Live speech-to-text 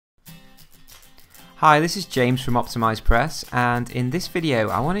Hi, this is James from OptimizePress, and in this video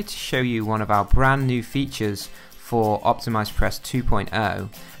I wanted to show you one of our brand new features for OptimizePress 2.0,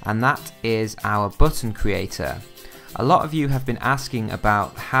 and that is our button creator. A lot of you have been asking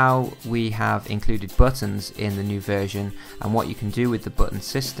about how we have included buttons in the new version and what you can do with the button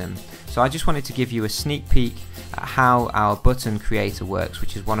system. So I just wanted to give you a sneak peek at how our button creator works,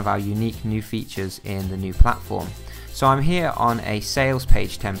 which is one of our unique new features in the new platform. So I'm here on a sales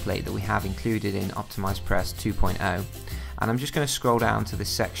page template that we have included in OptimizePress 2.0, and I'm just going to scroll down to this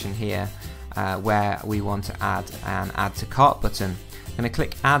section here where we want to add an add to cart button. I'm going to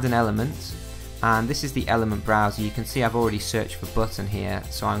click add an element, and this is the element browser. You can see I've already searched for button here,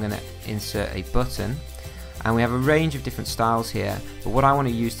 so I'm going to insert a button, and we have a range of different styles here, but what I want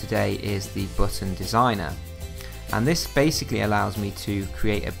to use today is the button designer, and this basically allows me to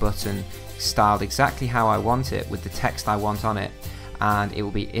create a button styled exactly how I want it with the text I want on it, and it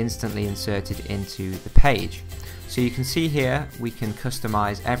will be instantly inserted into the page. So you can see here we can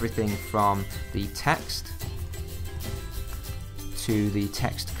customize everything from the text to the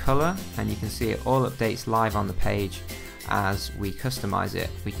text color, and you can see it all updates live on the page as we customize it.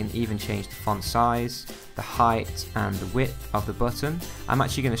 We can even change the font size, the height and the width of the button. I'm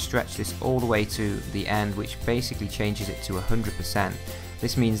actually going to stretch this all the way to the end, which basically changes it to 100%.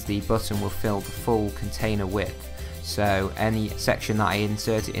 This means the button will fill the full container width, so any section that I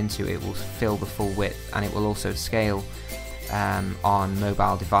insert it into, it will fill the full width, and it will also scale on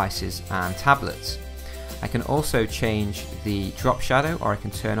mobile devices and tablets. I can also change the drop shadow, or I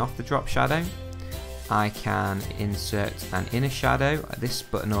can turn off the drop shadow. I can insert an inner shadow. This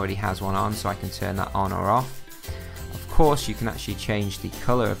button already has one on, so I can turn that on or off. Of course, you can actually change the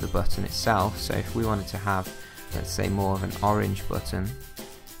color of the button itself, so if we wanted to have, let's say, more of an orange button,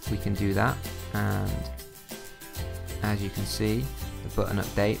 we can do that, and as you can see the button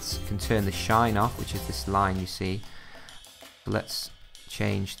updates. You can turn the shine off, which is this line you see. Let's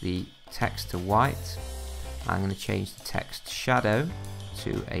change the text to white. I'm going to change the text shadow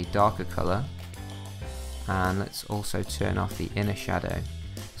to a darker color, and let's also turn off the inner shadow.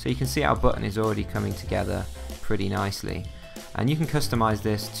 So you can see our button is already coming together pretty nicely, and you can customize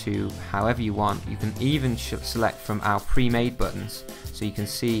this to however you want. You can even select from our pre-made buttons, so you can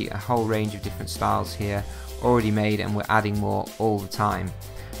see a whole range of different styles here already made, and we're adding more all the time.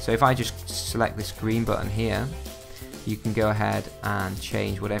 So if I just select this green button here, you can go ahead and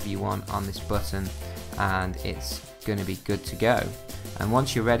change whatever you want on this button, and it's going to be good to go. And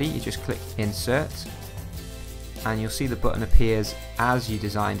once you're ready, you just click insert, and you'll see the button appears as you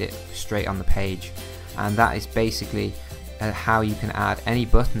designed it straight on the page. And that is basically how you can add any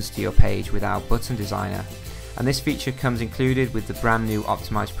buttons to your page with our button designer. And this feature comes included with the brand new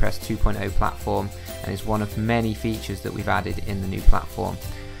OptimizePress 2.0 platform, and is one of many features that we've added in the new platform.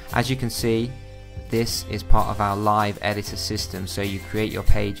 As you can see, this is part of our live editor system, so you create your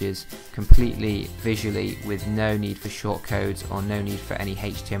pages completely visually with no need for shortcodes or no need for any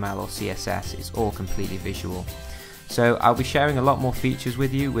HTML or CSS. It's all completely visual. So I'll be sharing a lot more features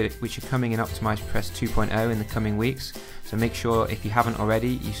with you which are coming in OptimizePress 2.0 in the coming weeks. So make sure, if you haven't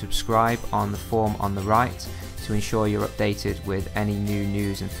already, you subscribe on the form on the right to ensure you're updated with any new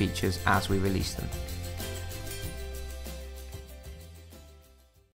news and features as we release them.